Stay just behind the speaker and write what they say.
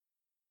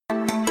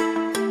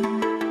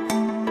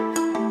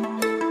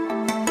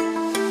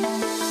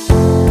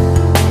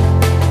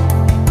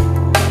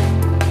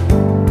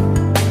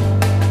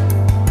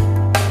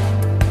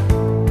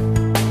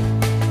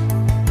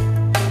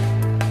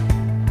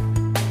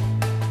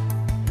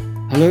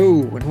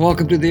Hello, and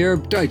welcome to the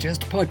Arab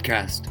Digest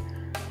podcast.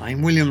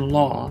 I'm William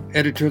Law,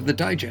 editor of the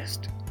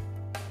Digest.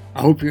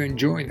 I hope you're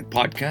enjoying the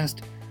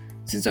podcast.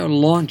 Since our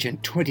launch in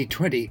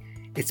 2020,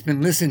 it's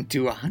been listened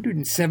to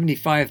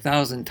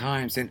 175,000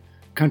 times in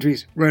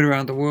countries right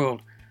around the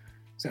world.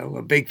 So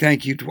a big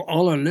thank you to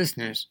all our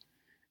listeners.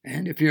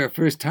 And if you're a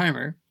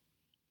first-timer,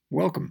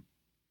 welcome.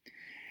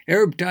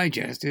 Arab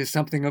Digest is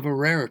something of a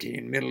rarity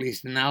in Middle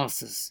East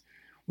analysis.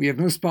 We have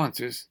no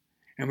sponsors,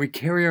 and we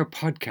carry our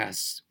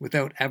podcasts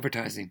without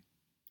advertising.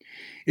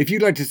 If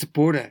you'd like to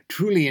support a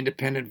truly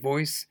independent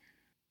voice,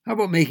 how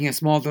about making a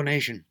small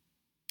donation?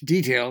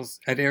 Details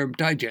at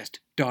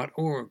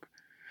arabdigest.org.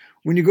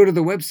 When you go to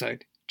the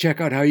website, check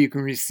out how you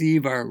can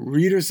receive our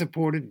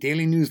reader-supported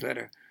daily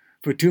newsletter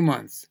for 2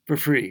 months for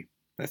free.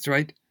 That's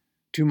right,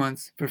 2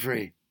 months for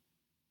free.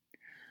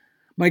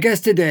 My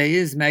guest today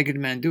is Maged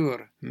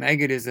Mandour.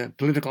 Maged is a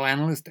political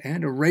analyst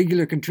and a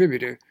regular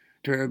contributor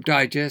to Arab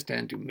Digest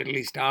and to Middle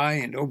East Eye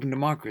and Open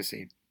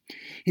Democracy.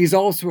 He's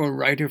also a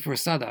writer for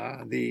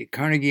Sada, the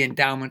Carnegie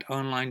Endowment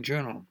online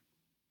journal.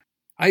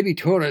 IB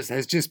Tauris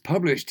has just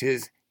published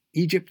his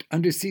Egypt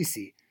Under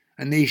Sisi,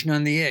 A Nation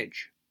on the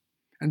Edge,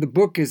 and the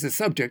book is the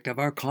subject of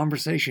our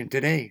conversation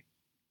today.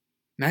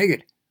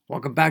 Maged,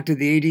 welcome back to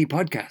the AD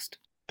podcast.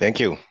 Thank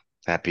you.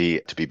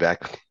 Happy to be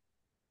back.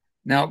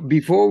 Now,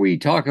 before we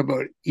talk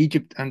about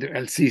Egypt under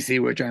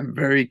El-Sisi, which I'm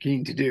very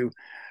keen to do,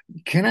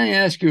 can I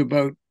ask you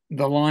about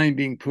the line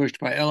being pushed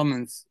by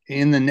elements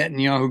in the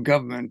Netanyahu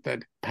government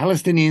that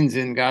Palestinians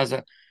in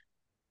Gaza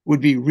would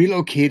be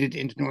relocated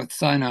into North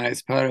Sinai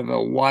as part of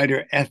a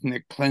wider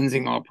ethnic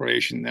cleansing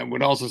operation that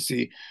would also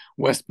see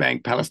West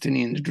Bank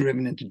Palestinians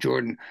driven into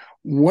Jordan?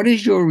 What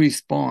is your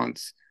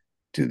response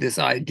to this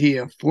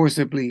idea of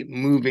forcibly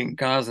moving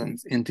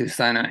Gazans into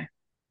Sinai?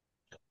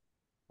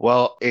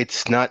 Well,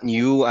 it's not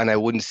new, and I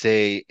wouldn't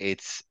say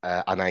it's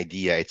an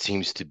idea. It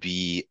seems to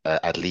be,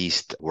 at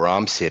least where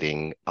I'm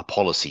sitting, a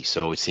policy.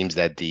 So it seems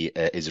that the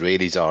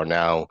Israelis are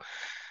now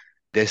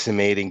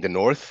decimating the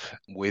north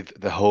with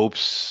the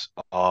hopes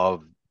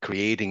of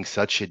creating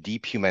such a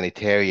deep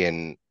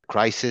humanitarian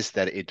crisis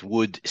that it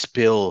would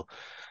spill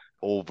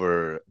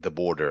over the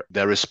border.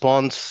 The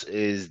response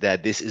is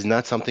that this is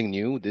not something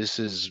new. This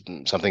is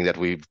something that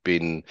we've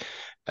been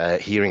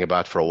hearing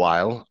about for a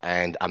while.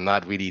 And I'm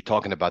not really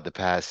talking about the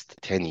past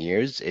 10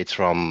 years. It's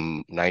from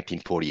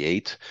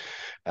 1948,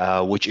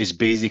 which is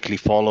basically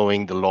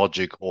following the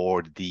logic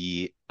or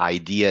the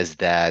ideas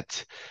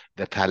that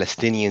the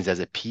Palestinians as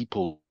a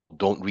people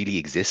don't really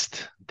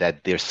exist,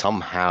 that they're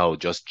somehow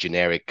just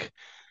generic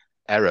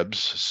Arabs.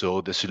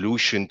 So the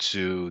solution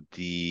to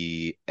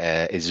the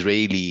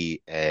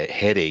Israeli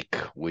headache,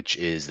 which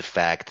is the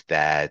fact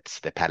that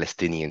the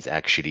Palestinians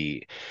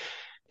actually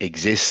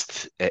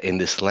exist in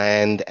this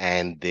land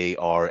and they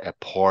are a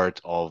part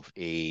of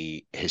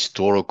a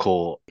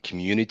historical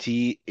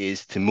community,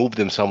 is to move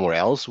them somewhere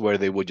else where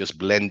they would just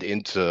blend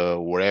into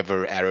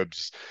wherever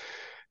Arabs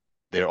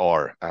there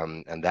are.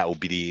 And that would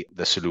be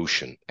the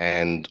solution.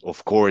 And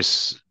of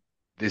course,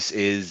 this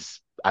is,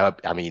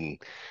 I mean,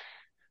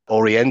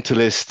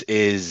 Orientalist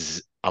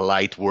is a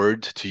light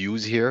word to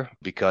use here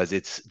because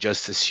it's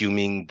just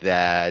assuming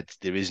that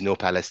there is no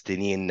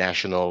Palestinian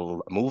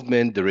national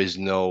movement, there is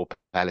no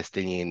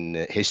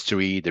Palestinian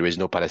history, there is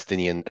no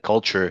Palestinian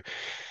culture,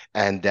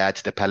 and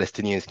that the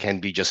Palestinians can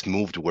be just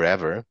moved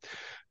wherever.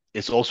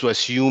 It's also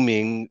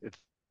assuming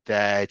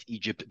that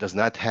Egypt does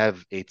not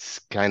have its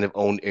kind of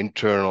own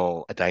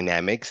internal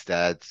dynamics,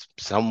 that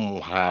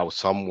somehow,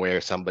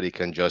 somewhere, somebody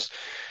can just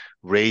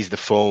raise the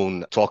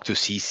phone, talk to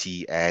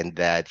Sisi, and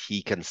that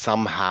he can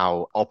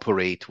somehow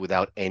operate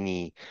without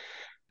any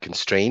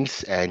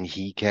constraints and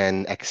he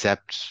can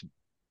accept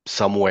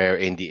somewhere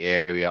in the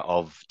area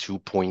of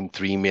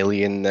 2.3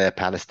 million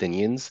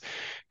Palestinians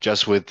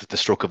just with the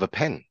stroke of a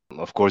pen.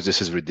 Of course,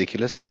 this is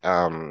ridiculous,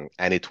 and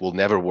it will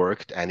never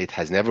work, and it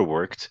has never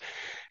worked.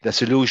 The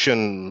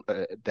solution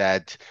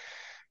that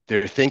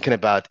they're thinking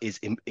about is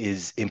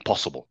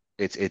impossible.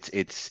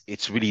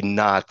 It's really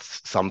not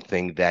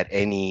something that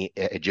any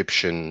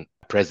Egyptian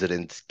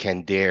president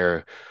can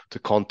dare to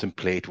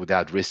contemplate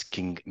without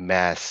risking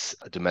mass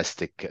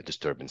domestic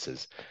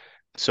disturbances.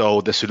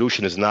 So the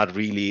solution is not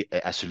really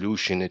a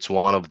solution. It's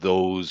one of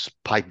those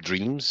pipe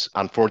dreams.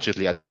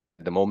 Unfortunately, at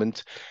the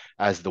moment,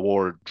 as the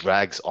war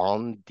drags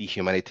on, the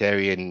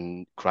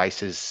humanitarian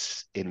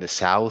crisis in the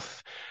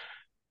south,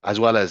 as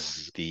well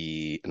as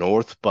the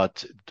north,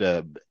 but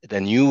the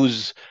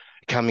news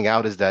coming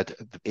out is that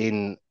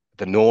in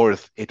the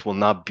north, it will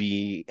not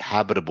be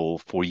habitable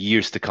for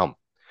years to come.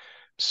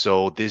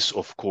 So this,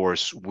 of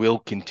course, will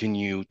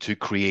continue to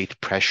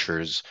create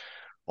pressures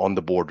on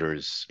the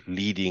borders,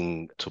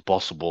 leading to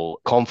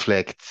possible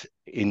conflict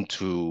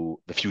into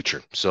the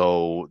future.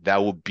 So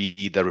that would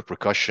be the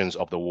repercussions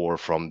of the war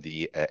from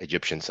the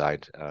Egyptian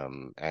side,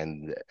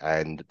 and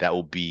that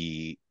will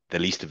be the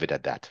least of it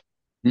at that.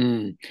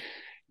 Hmm.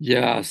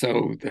 Yeah,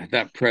 so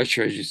that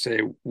pressure, as you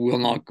say, will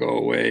not go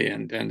away,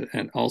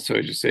 and also,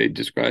 as you say,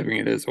 describing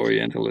it as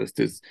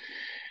Orientalist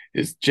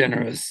is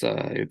generous.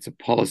 It's a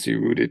policy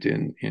rooted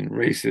in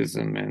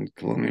racism and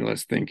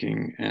colonialist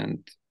thinking,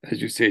 and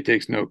as you say, it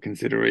takes no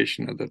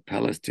consideration of the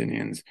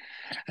Palestinians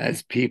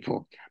as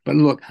people. But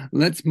look,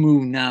 let's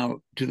move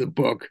now to the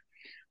book,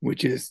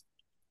 which is,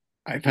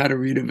 I've had a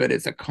read of it.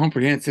 It's a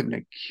comprehensive and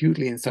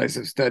acutely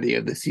incisive study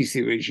of the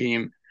Sisi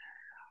regime.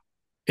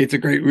 It's a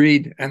great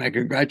read, and I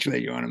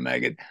congratulate you on it,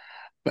 Maged.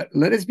 But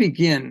let us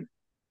begin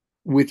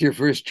with your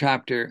first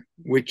chapter,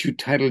 which you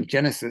titled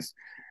Genesis.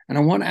 And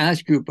I want to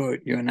ask you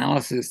about your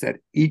analysis that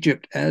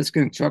Egypt, as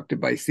constructed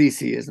by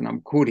Sisi, is, and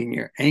I'm quoting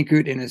here,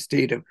 anchored in a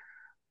state of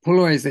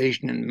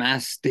polarization and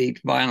mass state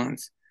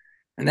violence.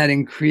 And that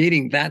in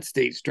creating that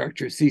state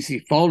structure,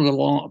 Sisi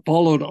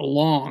followed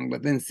along,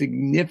 but then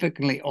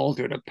significantly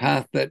altered a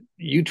path that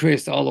you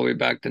traced all the way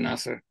back to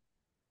Nasser.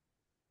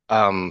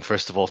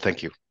 First of all,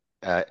 thank you.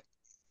 Uh,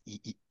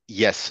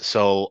 yes,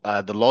 so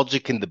the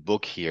logic in the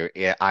book here,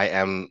 I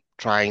am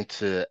trying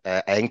to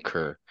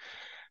anchor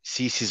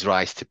Sisi's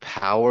rise to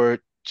power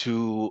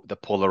to the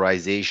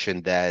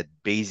polarization that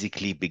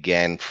basically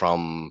began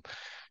from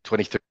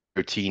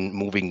 2013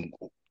 moving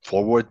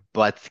forward,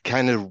 but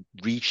kind of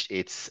reached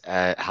its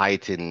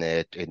height in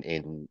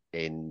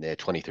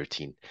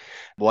 2013.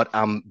 What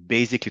I'm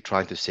basically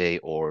trying to say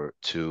or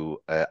to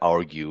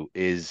argue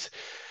is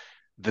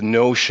the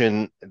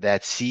notion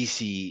that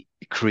Sisi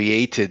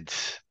created,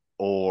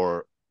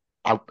 or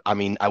I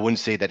mean, I wouldn't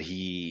say that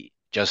he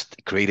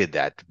just created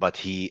that, but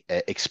he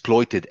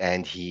exploited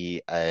and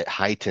he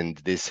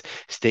heightened this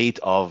state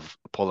of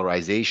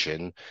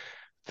polarization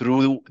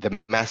through the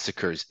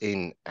massacres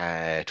in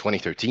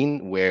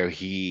 2013, where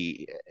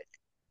he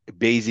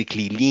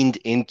basically leaned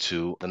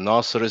into the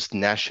Nasserist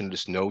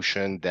nationalist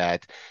notion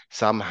that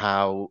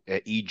somehow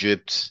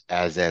Egypt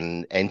as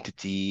an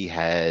entity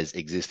has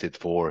existed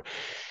for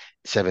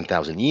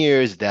 7,000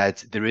 years,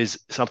 that there is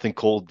something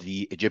called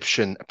the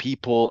Egyptian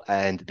people,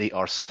 and they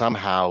are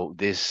somehow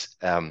this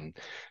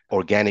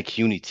organic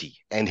unity.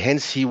 And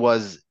hence he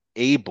was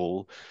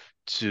able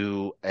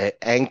to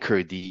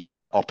anchor the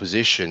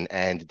opposition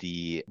and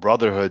the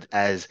brotherhood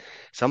as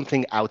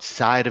something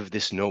outside of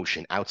this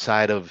notion,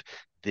 outside of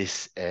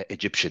this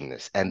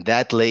Egyptianness. And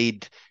that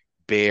laid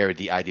bare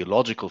the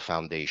ideological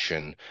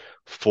foundation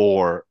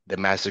for the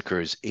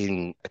massacres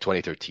in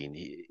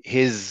 2013.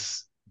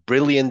 His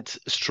brilliant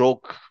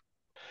stroke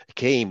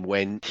came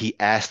when he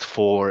asked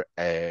for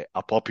a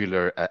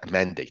popular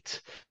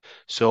mandate.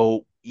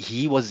 So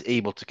he was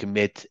able to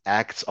commit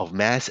acts of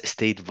mass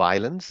state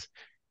violence,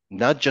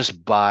 not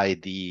just by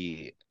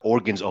the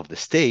organs of the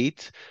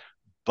state,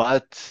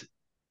 but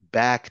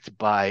backed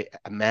by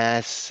a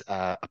mass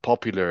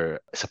popular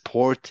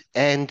support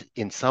and,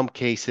 in some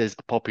cases,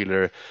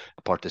 popular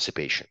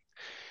participation.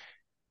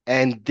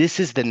 And this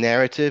is the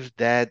narrative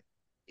that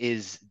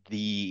is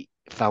the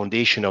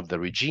foundation of the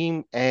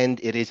regime, and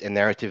it is a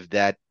narrative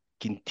that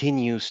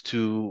continues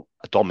to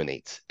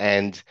dominate.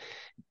 And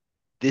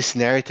this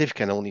narrative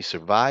can only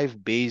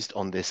survive based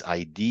on this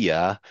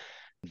idea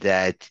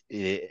that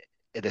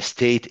the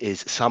state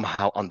is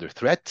somehow under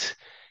threat,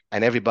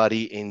 and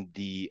everybody in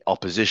the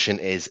opposition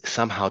is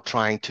somehow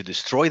trying to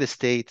destroy the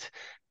state,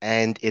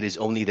 and it is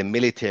only the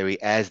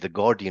military as the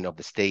guardian of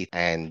the state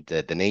and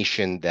the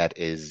nation that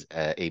is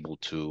able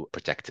to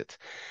protect it.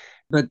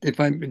 But if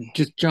I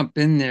just jump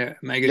in there,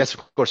 Maged, Yes,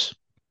 of course.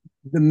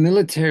 the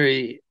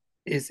military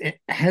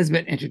has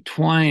been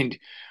intertwined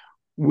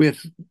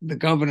with the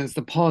governance,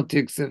 the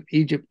politics of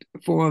Egypt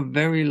for a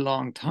very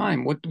long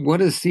time. What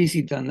has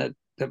Sisi done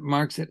that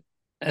marks it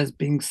as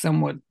being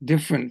somewhat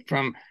different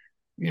from,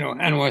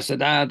 Anwar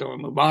Sadat or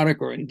Mubarak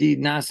or indeed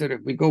Nasser?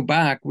 If we go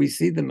back, we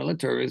see the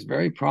military is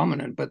very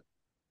prominent, but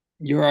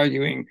you're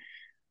arguing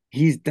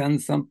he's done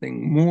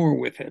something more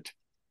with it.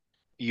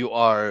 You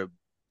are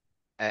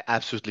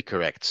absolutely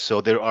correct. So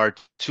there are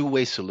two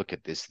ways to look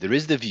at this. There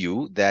is the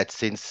view that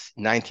since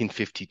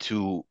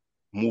 1952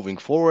 moving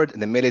forward,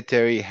 the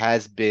military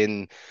has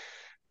been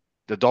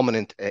the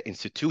dominant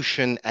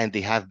institution, and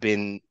they have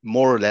been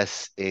more or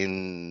less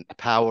in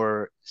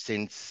power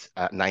since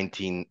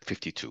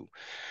 1952.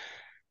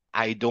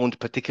 I don't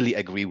particularly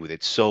agree with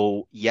it.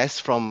 So yes,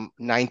 from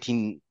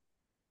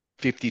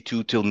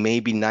 1952 till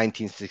maybe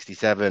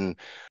 1967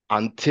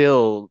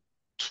 until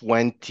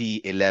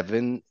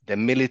 2011, the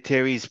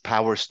military's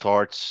power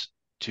starts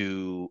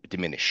to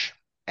diminish.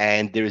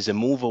 And there is a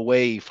move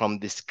away from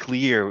this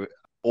clear,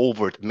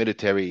 overt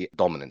military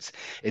dominance.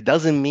 It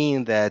doesn't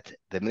mean that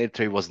the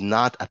military was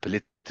not a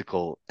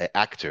political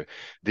actor.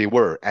 They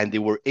were, and they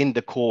were in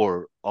the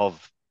core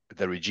of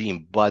the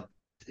regime, but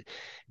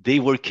they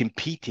were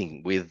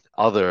competing with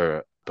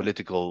other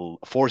political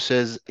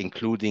forces,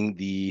 including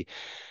the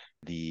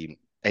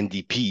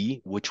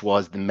NDP, which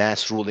was the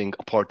mass ruling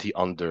party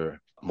under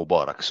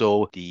Mubarak.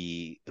 So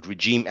the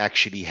regime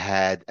actually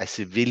had a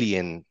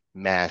civilian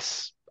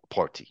mass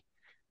party.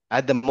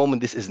 At the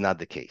moment, this is not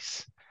the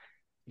case.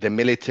 The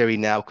military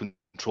now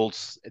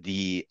controls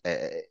the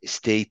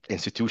state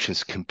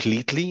institutions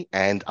completely,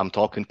 and I'm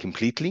talking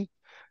completely.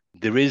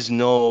 There is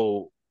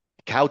no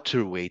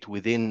counterweight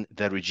within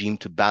the regime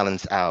to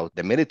balance out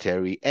the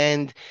military,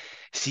 and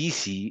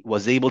Sisi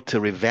was able to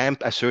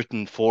revamp a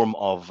certain form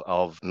of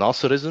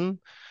Nasserism,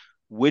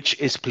 which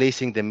is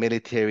placing the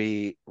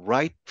military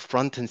right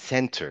front and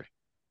center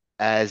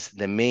as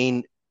the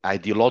main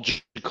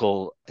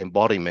ideological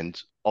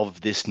embodiment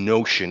of this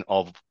notion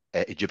of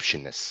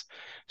Egyptianness.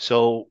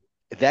 So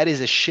that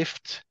is a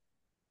shift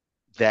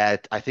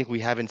that I think we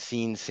haven't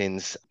seen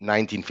since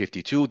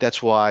 1952.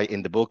 That's why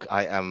in the book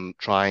I am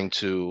trying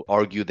to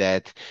argue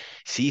that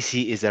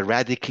Sisi is a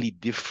radically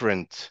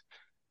different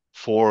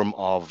form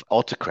of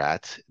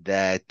autocrat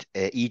that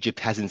Egypt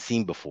hasn't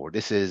seen before.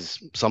 This is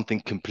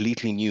something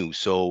completely new.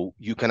 So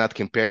you cannot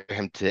compare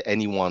him to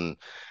anyone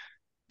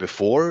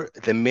before.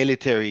 The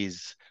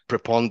military's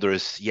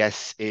preponderance,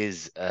 yes,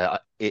 is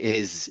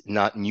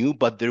not new,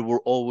 but there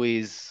were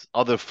always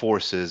other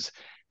forces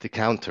to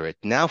counter it.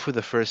 Now, for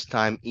the first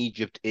time,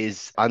 Egypt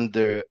is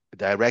under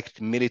direct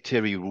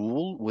military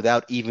rule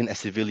without even a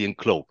civilian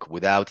cloak,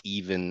 without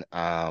even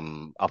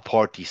a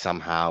party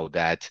somehow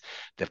that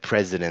the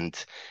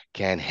president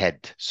can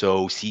head.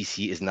 So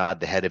Sisi is not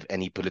the head of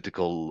any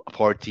political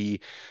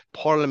party.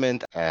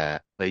 Parliament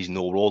plays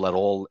no role at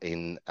all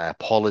in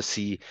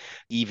policy.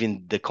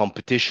 Even the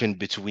competition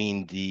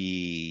between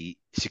the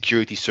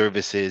security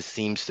services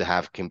seems to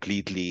have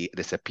completely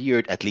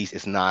disappeared. At least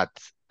it's not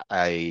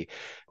a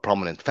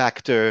prominent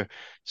factor.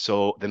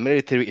 So the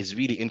military is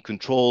really in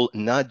control,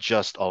 not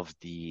just of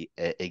the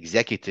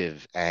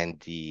executive and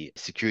the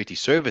security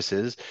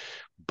services,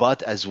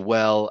 but as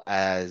well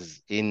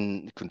as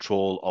in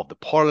control of the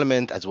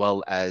parliament, as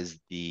well as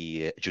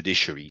the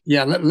judiciary.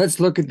 Yeah,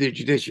 let's look at the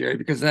judiciary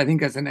because I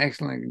think that's an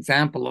excellent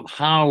example of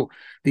how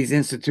these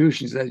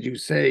institutions, as you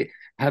say,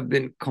 have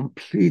been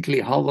completely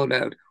hollowed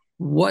out.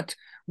 What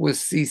was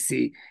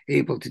Sisi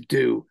able to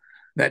do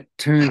that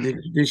turned the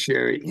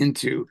judiciary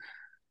into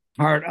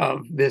part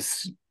of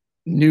this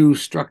new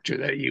structure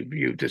that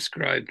you've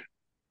described?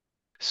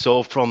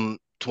 So from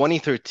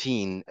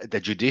 2013,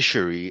 the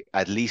judiciary,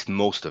 at least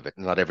most of it,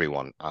 not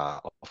everyone,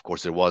 of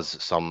course, there was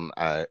some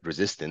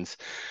resistance,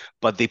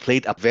 but they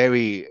played a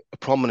very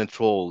prominent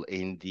role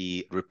in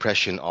the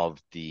repression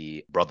of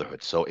the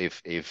Brotherhood. So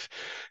if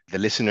the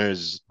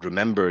listeners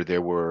remember,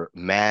 there were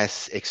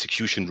mass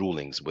execution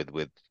rulings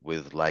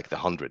with like the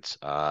hundreds,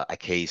 a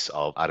case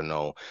of, I don't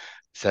know,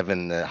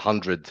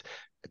 700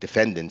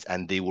 defendants,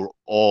 and they were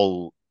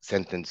all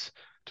sentenced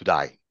to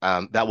die.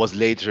 That was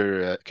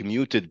later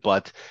commuted,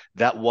 but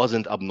that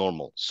wasn't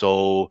abnormal.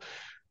 So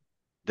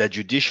the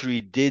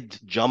judiciary did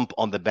jump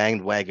on the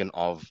bandwagon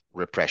of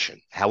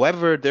repression.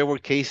 However, there were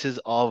cases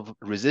of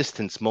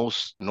resistance,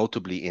 most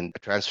notably in the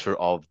transfer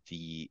of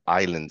the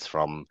islands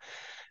from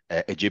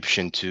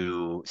Egyptian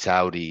to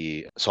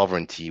Saudi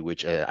sovereignty,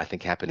 which I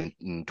think happened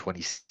in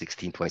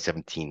 2016,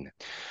 2017.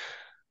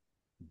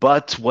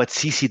 But what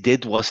Sisi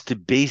did was to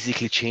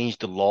basically change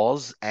the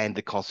laws and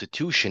the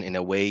constitution in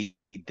a way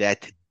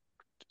that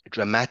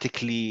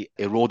dramatically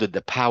eroded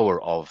the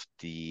power of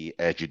the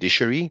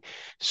judiciary.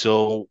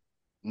 So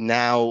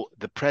now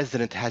the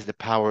president has the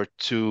power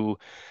to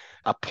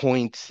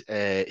appoint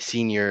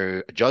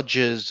senior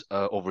judges,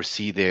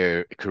 oversee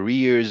their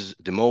careers,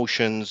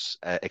 demotions,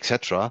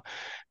 etc.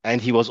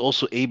 And he was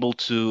also able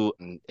to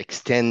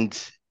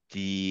extend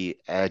the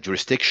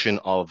jurisdiction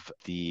of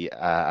the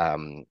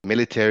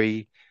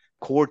military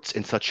courts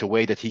in such a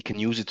way that he can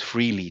use it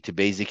freely to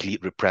basically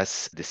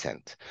repress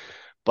dissent.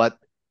 But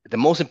the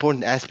most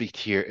important aspect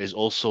here is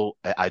also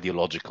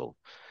ideological.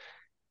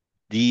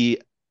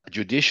 The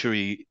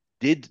judiciary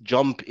did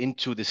jump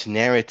into this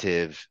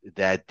narrative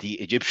that the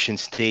Egyptian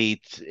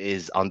state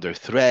is under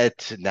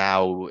threat.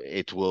 Now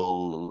it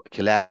will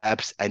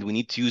collapse, and we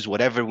need to use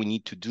whatever we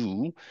need to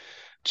do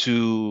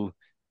to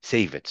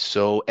save it.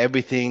 So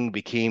everything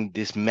became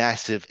this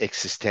massive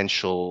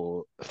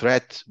existential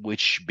threat,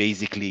 which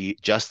basically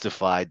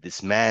justified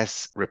this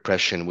mass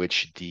repression,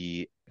 which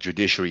the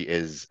judiciary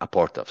is a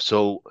part of.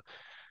 So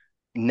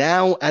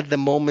now, at the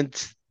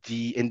moment,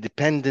 the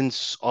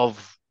independence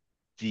of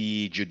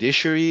the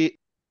judiciary,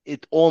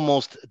 it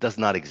almost does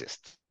not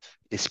exist,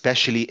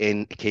 especially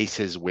in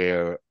cases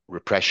where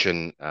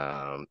repression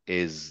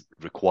is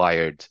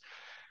required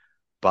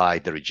by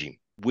the regime,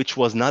 which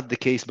was not the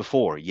case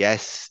before.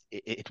 Yes,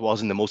 it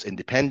wasn't the most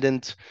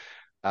independent,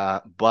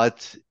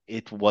 but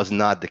it was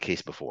not the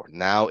case before.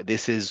 Now,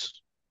 this is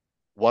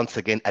once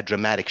again a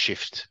dramatic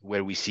shift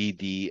where we see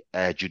the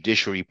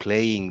judiciary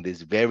playing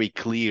this very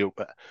clear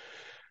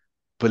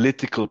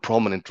political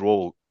prominent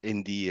role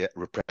in the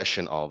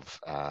repression of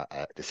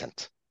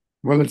dissent.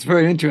 Well, it's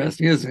very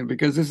interesting, isn't it?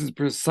 Because this is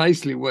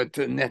precisely what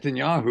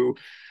Netanyahu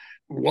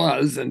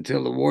was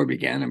until the war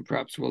began, and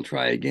perhaps we'll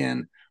try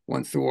again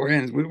once the war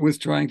ends, was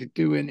trying to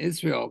do in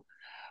Israel.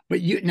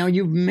 But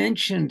you've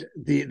mentioned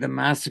the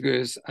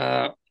massacres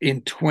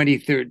in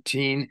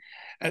 2013.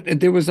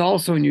 There was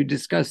also, and you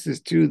discussed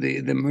this too,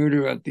 the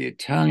murder of the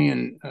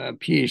Italian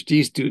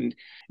PhD student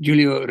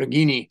Giulio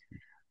Regini.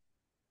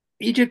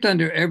 Egypt,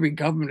 under every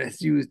government,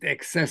 has used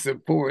excessive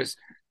force.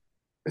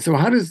 So,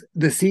 how does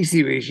the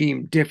Sisi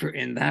regime differ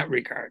in that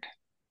regard?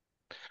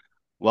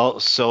 Well,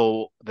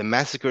 so the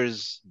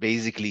massacres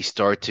basically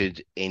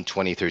started in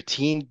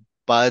 2013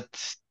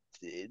 but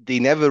they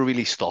never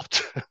really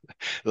stopped.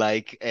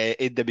 Like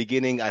in the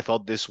beginning, I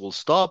thought this will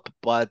stop,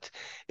 but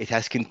it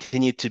has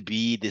continued to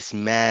be this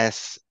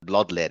mass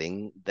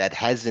bloodletting that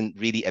hasn't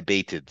really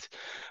abated.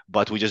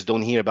 But we just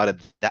don't hear about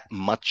it that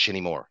much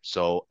anymore.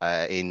 So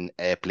in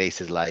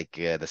places like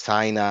the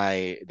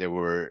Sinai, there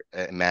were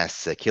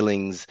mass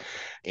killings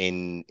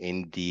in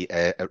the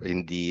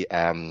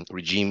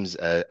regime's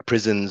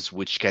prisons,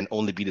 which can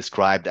only be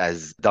described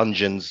as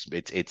dungeons.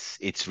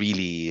 It's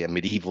really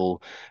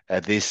medieval.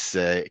 This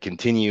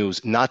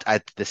continues not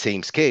at the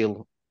same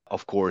scale,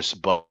 of course,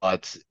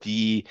 but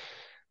the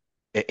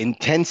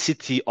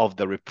intensity of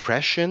the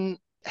repression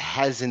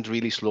hasn't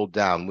really slowed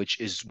down, which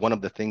is one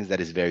of the things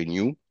that is very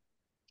new,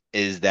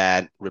 is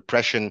that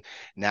repression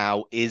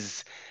now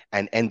is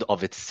an end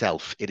of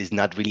itself. It is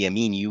not really a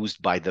mean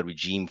used by the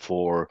regime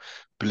for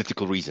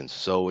political reasons.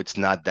 So it's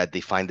not that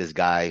they find this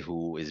guy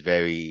who is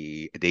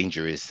very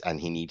dangerous and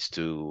he needs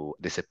to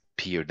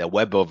disappear. The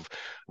web of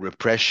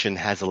repression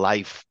has a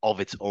life of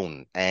its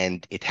own,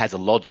 and it has a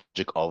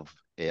logic of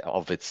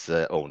its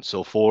own.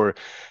 So for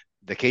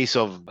the case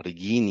of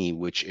Regini,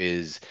 which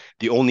is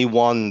the only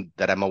one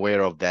that I'm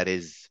aware of that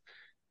is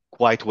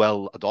quite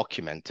well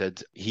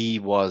documented. He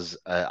was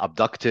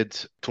abducted,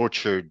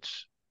 tortured,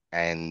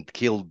 and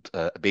killed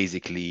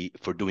basically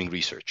for doing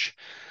research.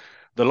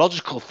 The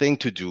logical thing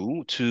to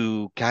do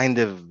to kind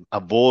of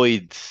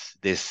avoid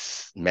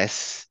this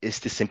mess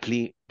is to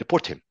simply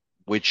deport him,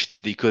 which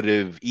they could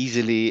have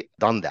easily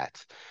done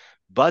that.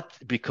 But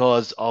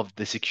because of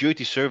the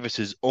security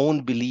services'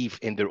 own belief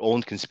in their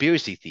own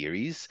conspiracy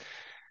theories,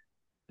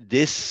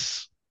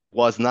 this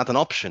was not an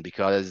option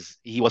because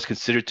he was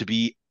considered to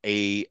be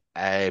a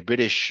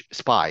British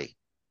spy.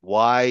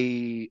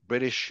 Why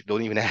British?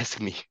 Don't even ask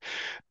me.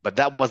 But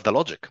that was the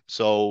logic.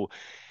 So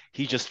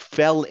he just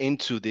fell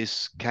into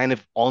this kind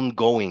of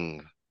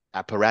ongoing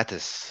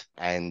apparatus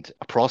and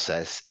a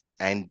process,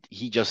 and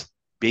he just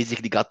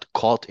basically got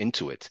caught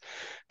into it.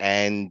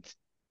 And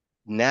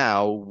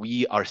now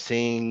we are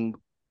seeing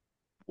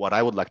what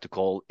I would like to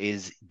call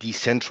is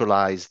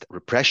decentralized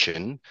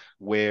repression,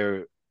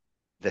 where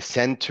the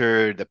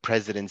center, the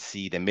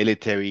presidency, the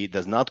military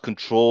does not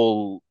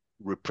control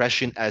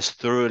repression as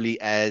thoroughly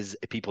as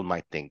people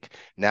might think.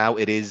 Now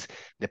it is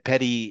the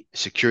petty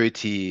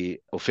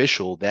security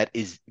official that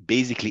is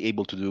basically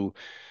able to do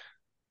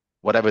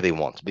whatever they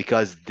want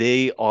because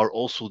they are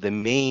also the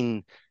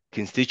main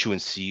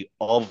constituency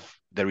of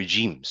the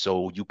regime.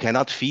 So you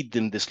cannot feed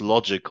them this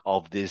logic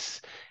of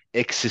this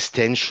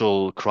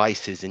existential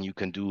crisis and you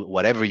can do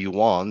whatever you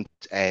want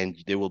and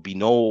there will be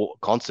no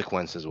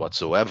consequences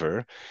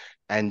whatsoever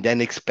and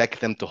then expect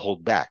them to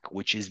hold back,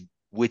 which is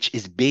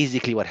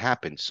basically what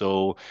happened.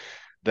 So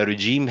the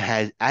regime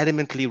has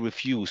adamantly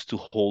refused to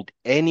hold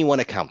anyone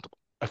accountable.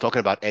 I'm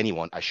talking about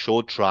anyone, a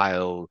show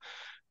trial,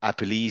 a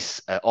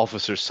police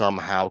officer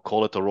somehow,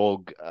 call it a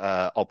rogue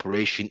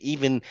operation.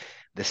 Even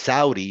the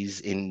Saudis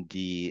in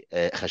the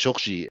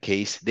Khashoggi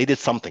case, they did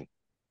something.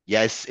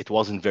 Yes, it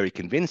wasn't very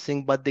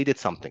convincing, but they did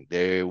something.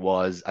 There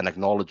was an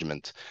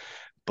acknowledgement.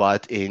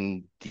 But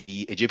in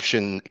the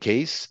Egyptian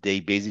case, they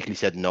basically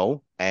said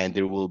no, and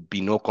there will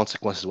be no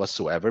consequences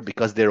whatsoever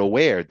because they're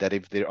aware that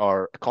if there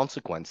are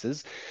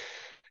consequences,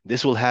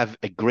 this will have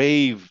a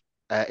grave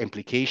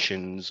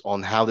implications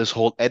on how this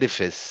whole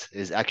edifice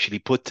is actually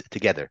put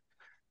together.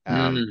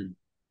 Um, Mm.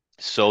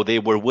 so they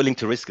were willing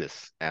to risk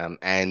this,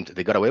 and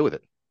they got away with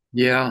it.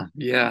 Yeah,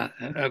 yeah.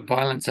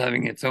 Violence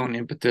having its own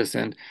impetus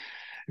and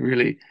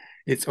really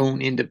its own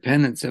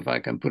independence, if I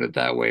can put it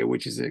that way,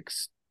 which is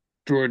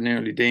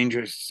extraordinarily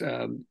dangerous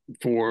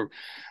for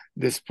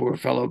this poor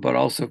fellow, but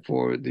also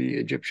for the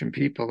Egyptian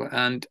people.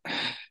 And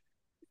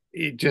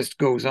it just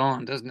goes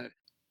on, doesn't it?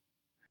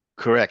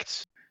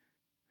 Correct.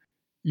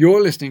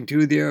 You're listening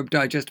to the Arab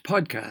Digest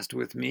podcast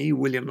with me,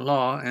 William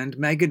Law, and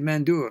Maged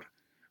Mandour,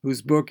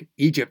 whose book,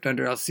 Egypt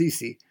under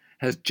El-Sisi,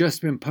 has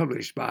just been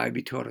published by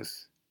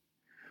Tauris.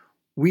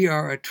 We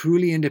are a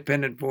truly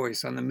independent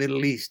voice on the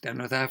Middle East and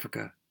North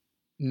Africa.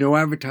 No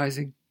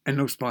advertising and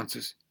no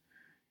sponsors.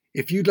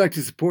 If you'd like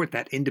to support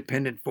that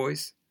independent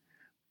voice,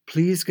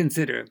 please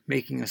consider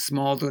making a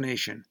small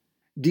donation.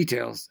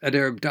 Details at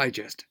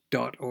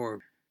arabdigest.org.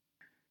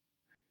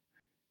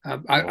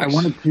 I Always.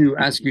 wanted to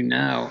ask you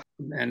now,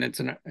 and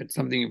it's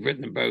something you've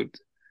written about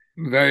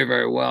very,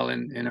 very well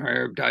in our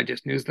Arab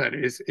Digest newsletter,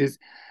 is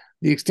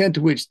the extent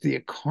to which the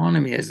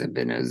economy has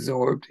been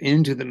absorbed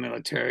into the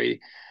military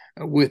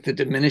with the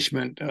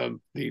diminishment of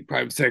the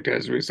private sector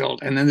as a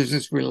result. And then there's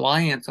this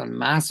reliance on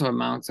massive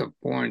amounts of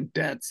foreign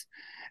debts.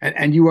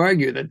 And you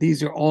argue that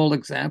these are all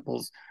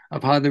examples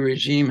of how the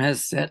regime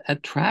has set a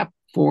trap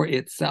for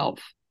itself.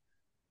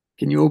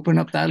 Can you open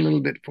up that a little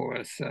bit for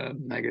us,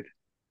 Maged?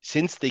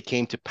 Since they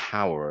came to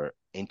power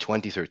in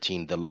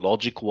 2013, the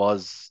logic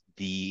was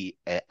the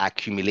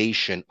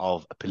accumulation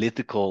of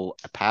political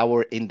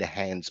power in the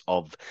hands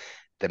of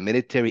the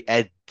military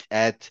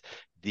at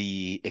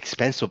the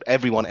expense of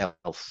everyone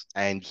else.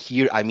 And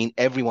here, I mean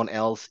everyone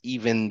else,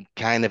 even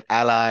kind of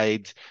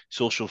allied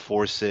social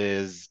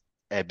forces,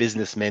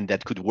 businessmen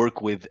that could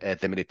work with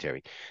the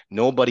military.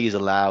 Nobody is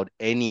allowed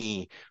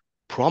any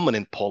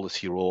prominent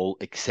policy role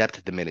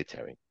except the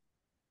military.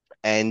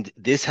 And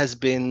this has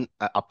been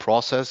a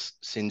process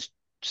since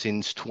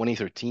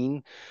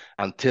 2013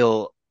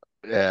 until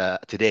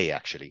today,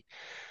 actually.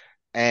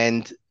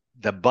 And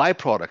the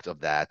byproduct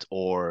of that,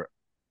 or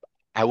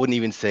I wouldn't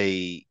even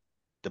say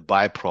the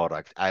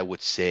byproduct, I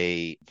would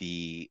say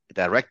the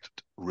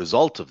direct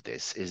result of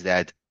this is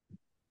that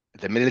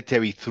the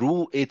military,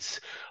 through its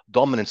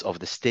dominance of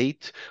the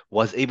state,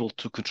 was able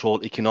to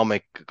control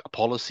economic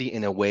policy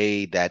in a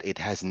way that it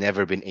has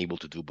never been able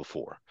to do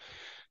before.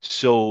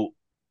 So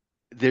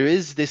there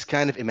is this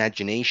kind of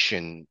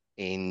imagination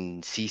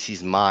in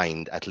Sisi's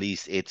mind, at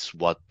least it's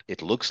what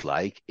it looks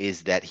like,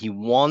 is that he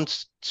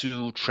wants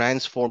to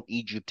transform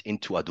Egypt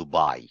into a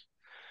Dubai,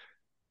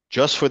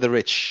 just for the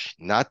rich,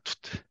 not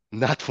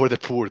for the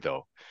poor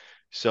though.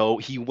 So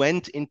he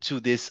went into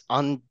this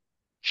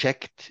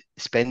unchecked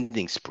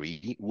spending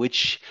spree,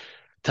 which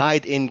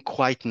tied in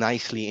quite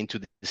nicely into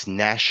this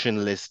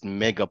nationalist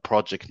mega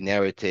project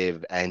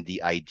narrative and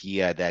the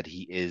idea that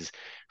he is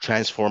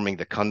transforming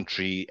the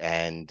country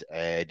and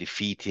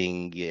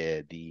defeating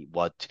the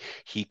what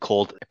he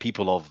called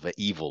people of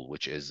evil,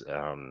 which is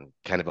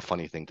kind of a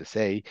funny thing to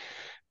say.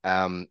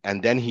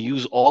 And then he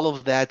used all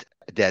of that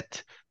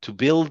debt to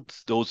build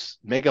those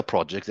mega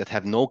projects that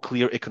have no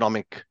clear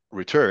economic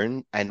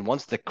return. And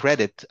once the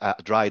credit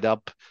dried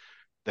up,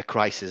 the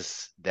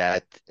crisis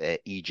that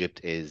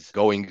Egypt is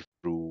going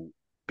through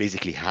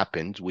basically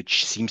happened,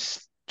 which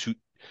seems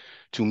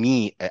to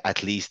me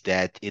at least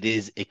that it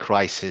is a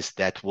crisis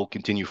that will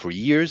continue for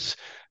years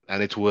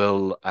and it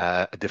will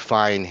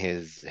define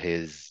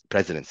his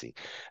presidency.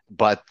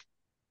 But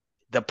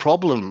the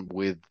problem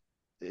with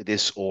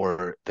this,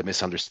 or the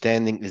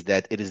misunderstanding, is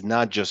that it is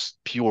not just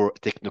pure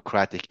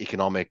technocratic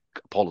economic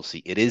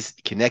policy. It is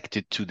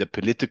connected to the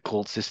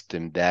political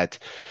system that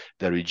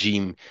the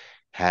regime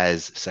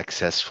has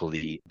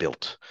successfully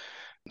built.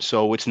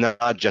 So it's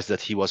not just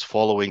that he was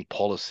following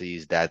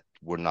policies that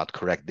were not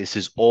correct. This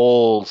is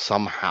all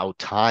somehow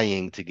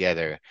tying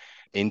together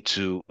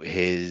into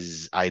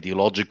his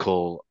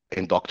ideological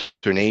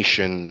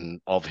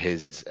indoctrination of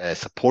his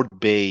support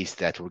base,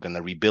 that we're going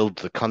to rebuild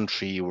the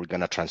country, we're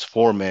going to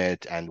transform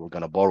it, and we're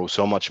going to borrow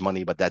so much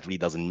money, but that really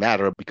doesn't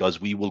matter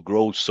because we will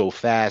grow so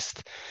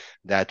fast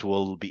that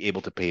we'll be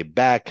able to pay it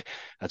back,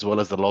 as well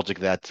as the logic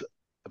that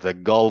the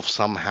Gulf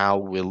somehow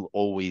will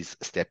always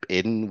step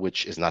in,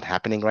 which is not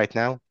happening right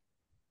now.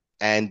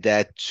 And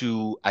that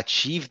to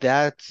achieve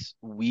that,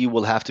 we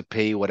will have to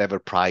pay whatever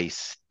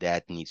price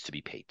that needs to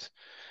be paid,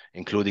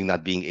 including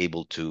not being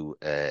able to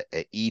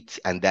eat.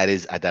 And that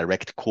is a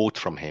direct quote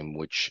from him,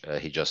 which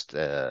he just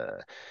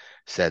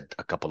said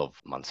a couple of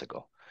months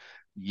ago.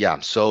 Yeah,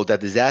 so the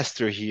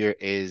disaster here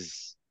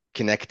is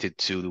connected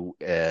to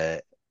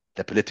the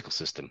political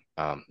system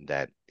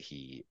that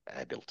he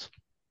built.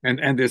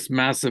 And this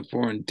massive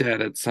foreign debt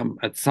at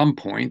some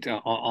point,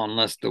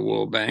 unless the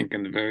World Bank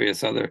and the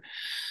various other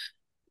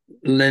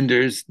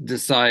lenders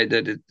decide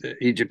that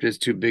Egypt is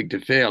too big to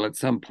fail, at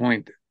some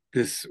point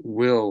this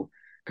will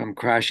come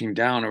crashing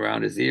down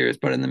around his ears.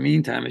 But in the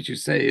meantime, as you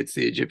say, it's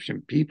the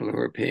Egyptian people who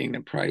are paying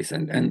the price,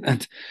 and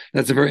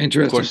that's a very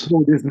interesting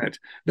quote, isn't it?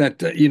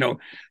 That you know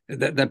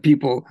that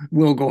people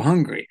will go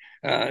hungry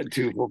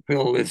to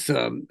fulfill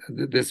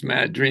this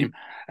mad dream,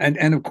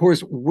 and of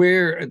course,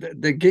 where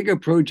the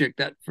Giga project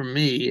that for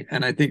me,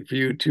 and I think for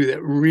you too,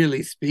 that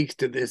really speaks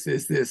to this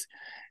is this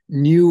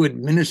new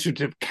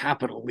administrative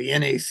capital, the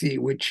NAC,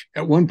 which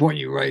at one point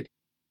you write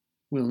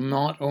will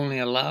not only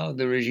allow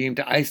the regime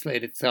to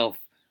isolate itself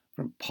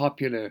from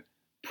popular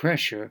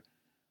pressure,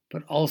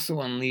 but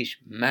also unleash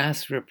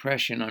mass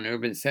repression on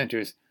urban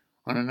centers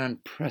on an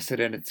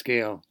unprecedented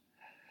scale.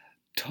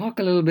 Talk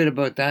a little bit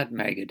about that,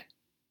 Maged.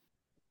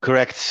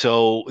 Correct.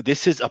 So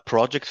this is a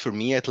project, for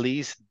me at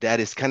least, that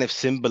is kind of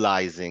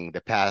symbolizing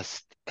the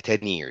past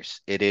 10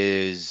 years. It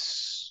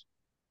is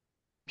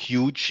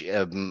huge.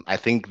 I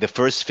think the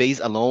first phase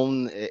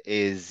alone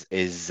is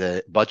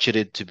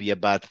budgeted to be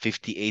about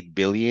 58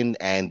 billion,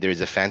 and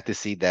there's a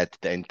fantasy that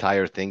the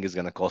entire thing is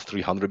going to cost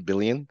 $300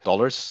 billion.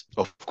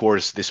 Of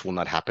course, this will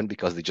not happen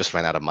because they just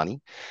ran out of money,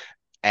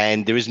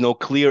 and there is no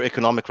clear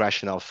economic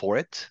rationale for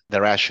it.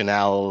 The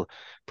rationale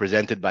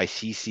presented by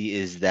Sisi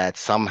is that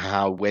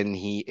somehow when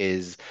he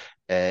is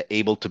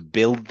able to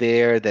build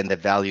there, then the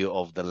value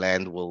of the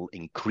land will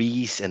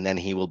increase, and then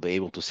he will be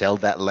able to sell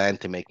that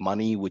land to make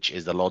money, which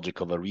is the logic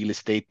of a real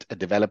estate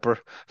developer,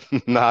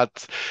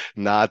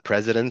 not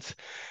president.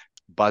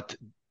 But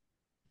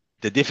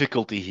the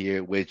difficulty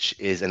here, which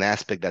is an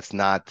aspect that's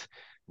not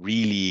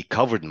really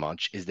covered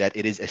much, is that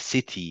it is a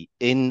city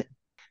in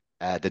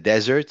the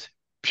desert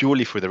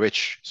purely for the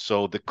rich.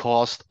 So the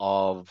cost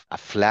of a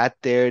flat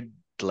there,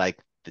 like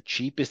the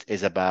cheapest,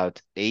 is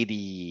about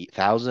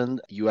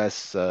 80,000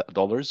 US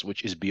dollars,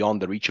 which is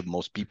beyond the reach of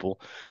most people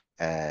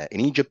in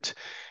Egypt.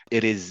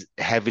 It is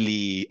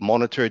heavily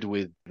monitored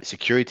with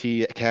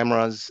security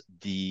cameras.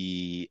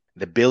 The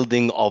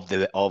building of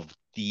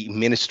the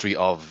Ministry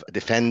of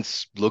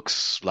Defense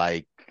looks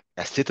like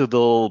a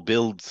citadel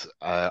built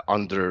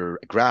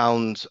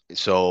underground.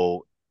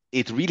 So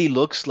it really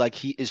looks like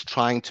he is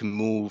trying to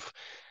move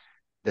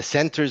the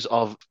centers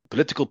of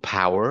political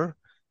power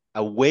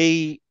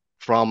away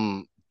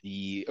from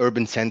the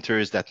urban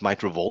centers that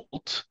might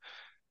revolt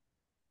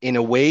in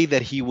a way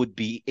that he would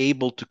be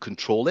able to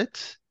control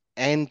it.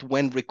 And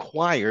when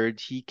required,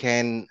 he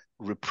can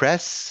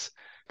repress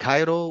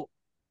Cairo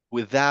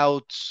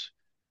without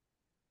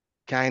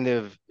kind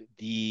of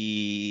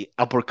the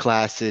upper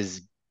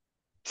classes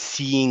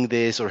seeing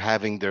this or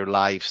having their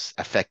lives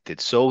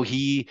affected. So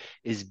he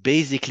is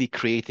basically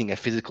creating a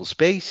physical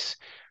space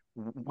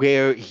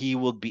where he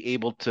will be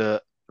able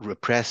to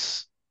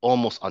repress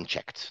almost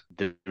unchecked.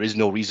 There is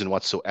no reason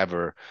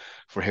whatsoever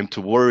for him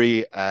to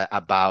worry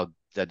about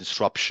the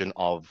disruption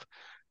of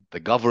the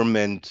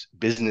government,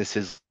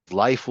 businesses.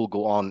 Life will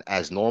go on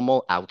as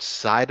normal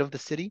outside of the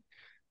city.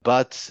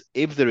 But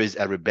if there is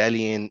a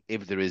rebellion,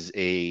 if there is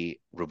a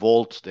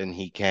revolt, then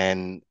he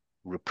can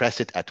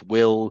repress it at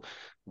will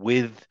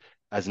with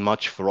as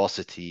much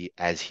ferocity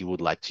as he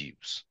would like to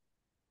use.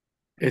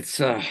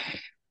 It's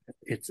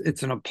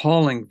it's an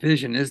appalling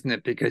vision, isn't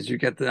it? Because you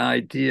get the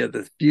idea,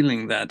 the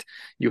feeling that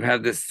you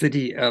have this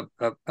city of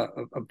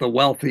the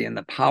wealthy and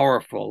the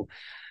powerful,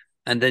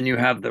 and then you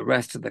have the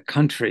rest of the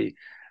country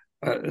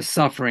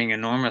suffering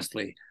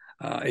enormously.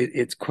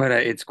 It's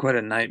quite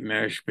a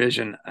nightmarish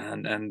vision,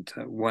 and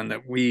one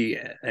that we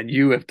and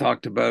you have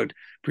talked about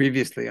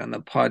previously on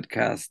the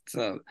podcast,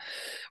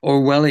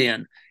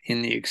 Orwellian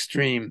in the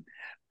extreme.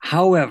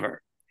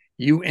 However,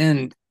 you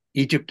end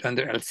Egypt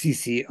under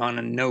El-Sisi on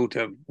a note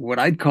of what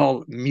I'd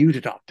call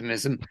muted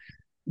optimism,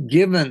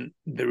 given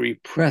the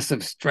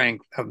repressive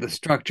strength of the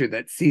structure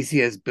that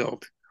Sisi has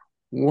built.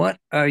 What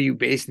are you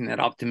basing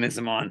that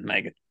optimism on,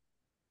 Maged?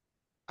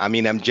 I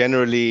mean, I'm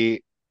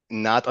generally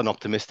not an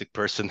optimistic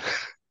person,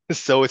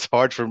 so it's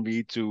hard for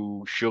me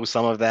to show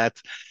some of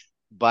that.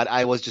 But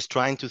I was just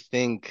trying to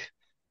think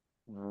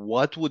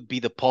what would be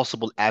the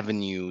possible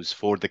avenues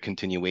for the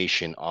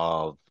continuation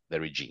of the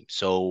regime.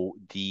 So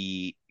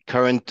the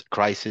current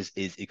crisis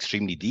is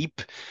extremely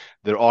deep.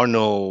 There are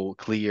no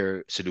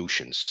clear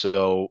solutions.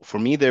 So for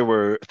me, there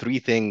were three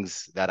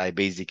things that I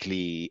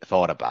basically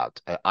thought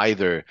about,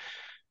 either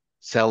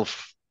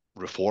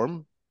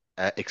self-reform,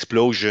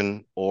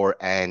 explosion, or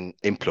an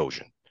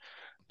implosion.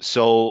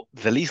 So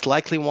the least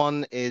likely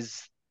one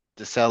is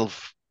the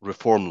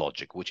self-reform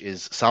logic, which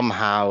is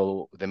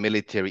somehow the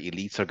military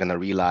elites are going to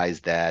realize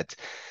that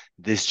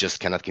this just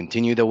cannot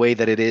continue the way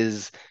that it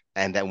is,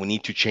 and that we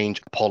need to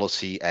change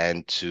policy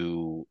and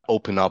to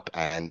open up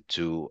and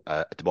to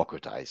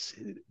democratize.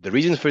 The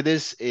reason for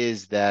this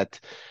is that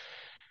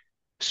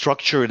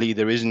structurally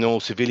there is no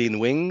civilian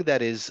wing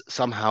that is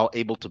somehow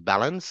able to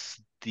balance.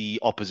 The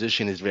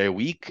opposition is very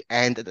weak,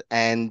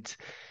 and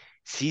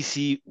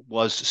Sisi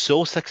was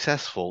so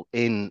successful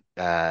in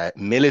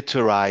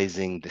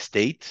militarizing the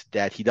state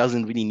that he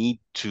doesn't really need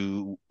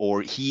to,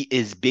 or he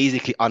is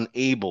basically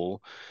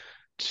unable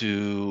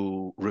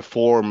to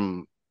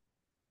reform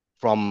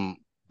from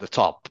the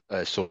top,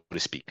 so to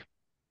speak.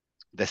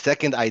 The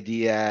second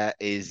idea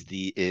is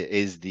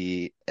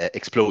the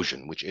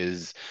explosion, which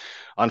is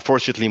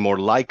unfortunately more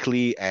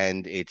likely,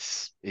 and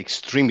it's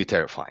extremely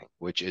terrifying,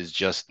 which is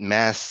just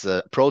mass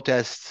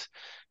protests.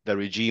 The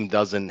regime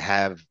doesn't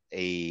have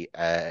a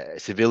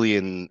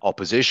civilian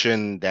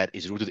opposition that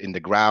is rooted in the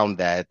ground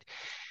that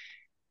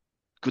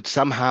could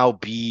somehow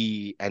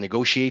be a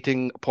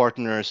negotiating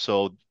partner.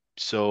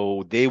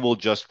 So they will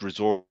just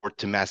resort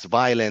to mass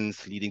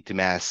violence, leading to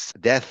mass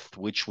death,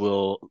 which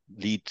will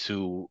lead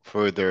to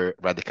further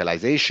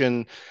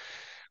radicalization.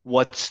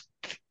 What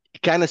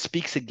kind of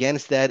speaks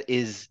against that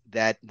is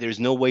that there's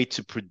no way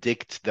to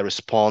predict the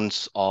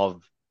response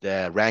of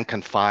the rank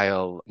and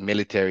file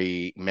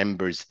military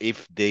members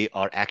if they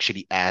are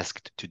actually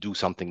asked to do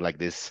something like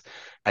this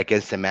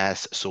against a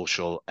mass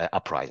social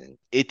uprising.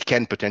 It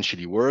can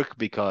potentially work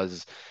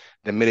because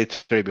the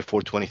military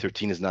before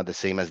 2013 is not the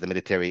same as the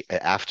military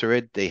after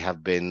it. They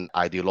have been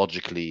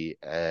ideologically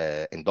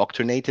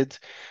indoctrinated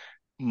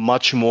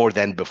much more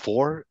than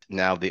before.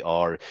 Now they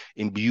are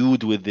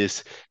imbued with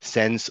this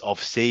sense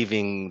of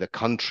saving the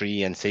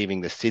country and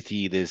saving the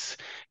city, this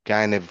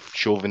kind of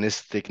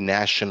chauvinistic,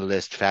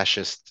 nationalist,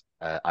 fascist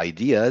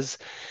ideas.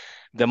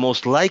 The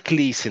most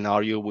likely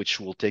scenario, which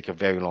will take a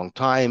very long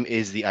time,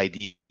 is the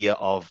idea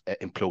of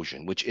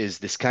implosion, which is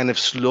this kind of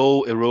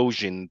slow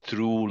erosion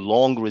through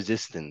long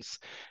resistance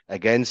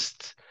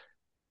against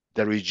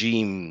the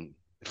regime,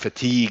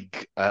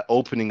 fatigue,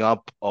 opening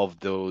up of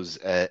those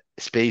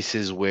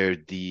spaces where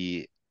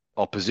the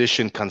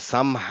opposition can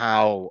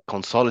somehow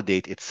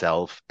consolidate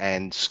itself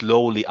and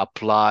slowly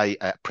apply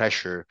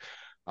pressure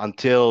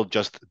until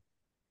just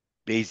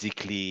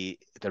basically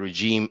the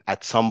regime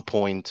at some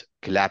point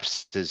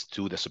collapses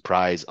to the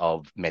surprise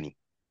of many.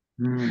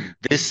 Mm.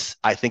 This,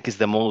 I think, is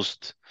the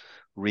most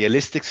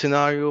realistic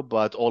scenario,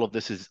 but all of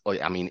this is,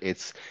 I mean,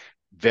 it's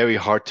very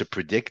hard to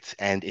predict,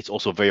 and it's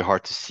also very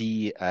hard to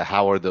see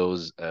how are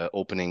those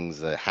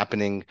openings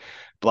happening.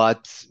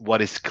 But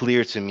what is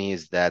clear to me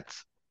is that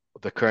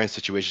the current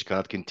situation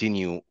cannot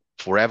continue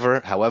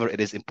forever. However, it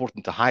is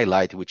important to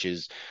highlight, which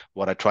is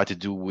what I try to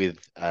do with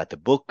the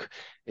book,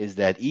 is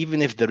that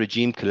even if the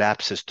regime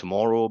collapses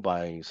tomorrow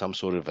by some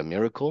sort of a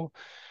miracle,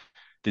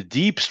 the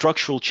deep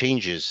structural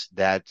changes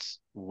that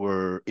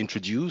were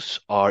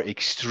introduced are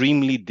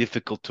extremely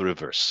difficult to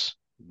reverse,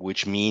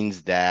 which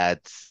means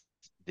that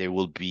there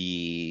will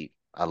be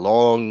a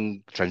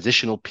long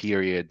transitional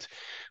period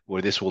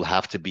where this will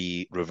have to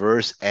be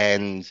reversed,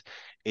 and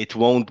it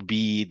won't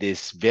be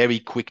this very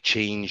quick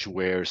change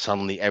where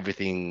suddenly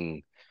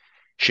everything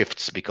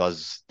shifts,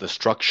 because the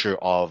structure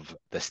of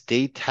the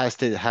state has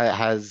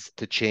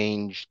to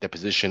change, the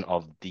position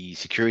of the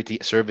security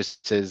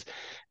services,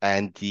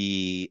 and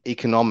the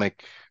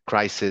economic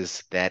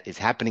crisis that is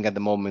happening at the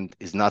moment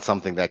is not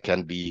something that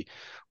can be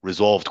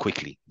resolved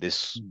quickly.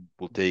 This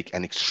will take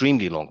an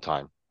extremely long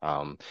time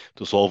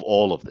to solve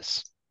all of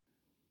this.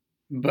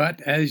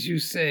 But as you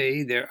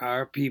say, there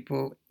are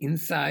people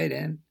inside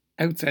and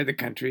outside the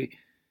country,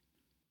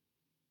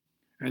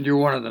 and you're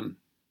one of them,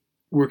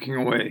 working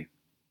away.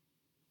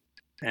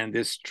 And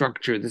this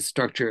structure,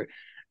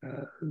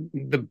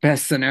 the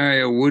best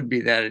scenario would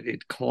be that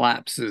it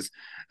collapses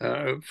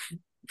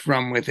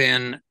from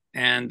within,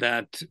 and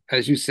that,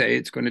 as you say,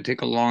 it's going to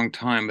take a long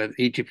time, but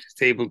Egypt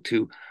is able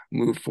to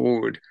move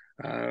forward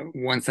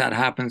once that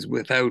happens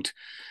without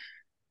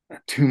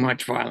too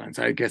much violence.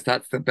 I guess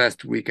that's the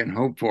best we can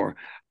hope for.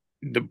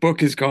 The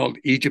book is called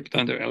Egypt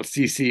Under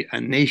El-Sisi, A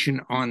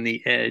Nation on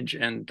the Edge,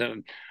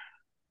 and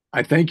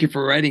I thank you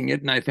for writing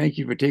it, and I thank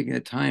you for taking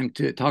the time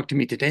to talk to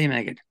me today,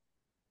 Maged.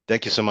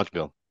 Thank you so much,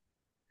 Bill.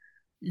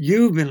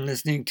 You've been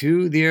listening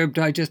to the Arab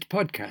Digest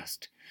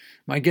podcast.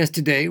 My guest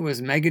today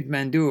was Maged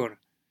Mandour.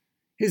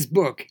 His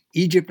book,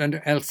 Egypt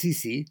Under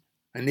El-Sisi,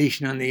 A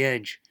Nation on the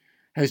Edge,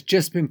 has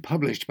just been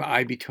published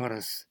by IB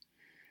Tauris.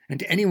 And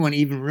to anyone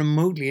even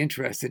remotely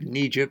interested in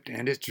Egypt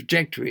and its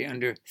trajectory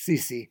under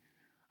Sisi,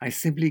 I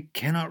simply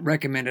cannot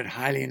recommend it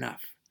highly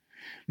enough.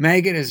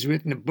 Maged has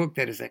written a book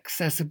that is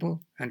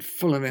accessible and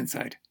full of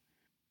insight.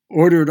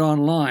 Order it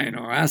online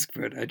or ask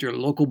for it at your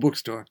local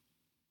bookstore.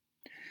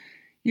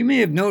 You may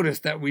have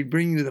noticed that we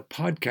bring you the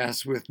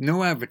podcast with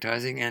no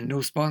advertising and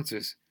no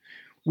sponsors.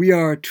 We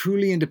are a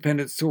truly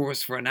independent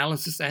source for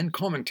analysis and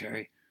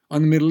commentary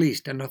on the Middle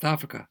East and North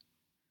Africa.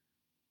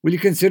 Will you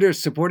consider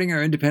supporting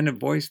our independent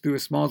voice through a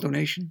small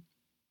donation?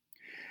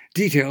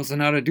 Details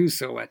on how to do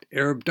so at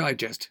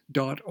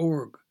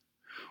arabdigest.org.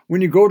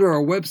 When you go to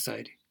our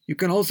website, you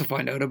can also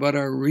find out about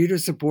our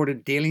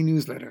reader-supported daily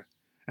newsletter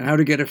and how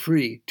to get a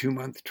free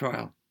 2-month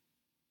trial.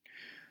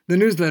 The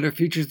newsletter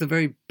features the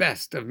very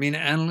best of MENA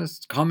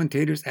analysts,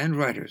 commentators, and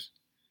writers,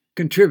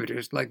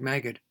 contributors like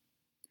Maged.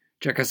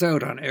 Check us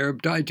out on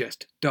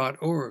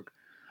arabdigest.org.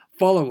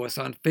 Follow us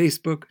on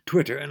Facebook,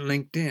 Twitter, and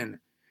LinkedIn,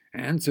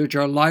 and search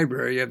our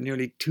library of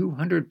nearly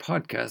 200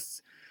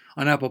 podcasts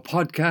on Apple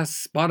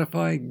Podcasts,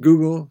 Spotify,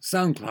 Google,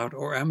 SoundCloud,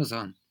 or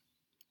Amazon.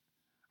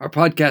 Our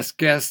podcast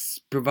guests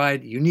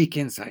provide unique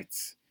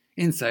insights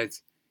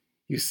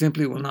you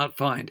simply will not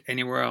find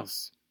anywhere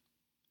else.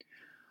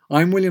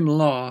 I'm William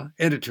Law,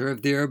 editor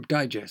of the Arab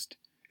Digest.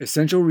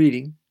 Essential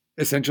reading,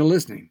 essential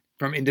listening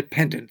from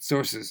independent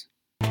sources.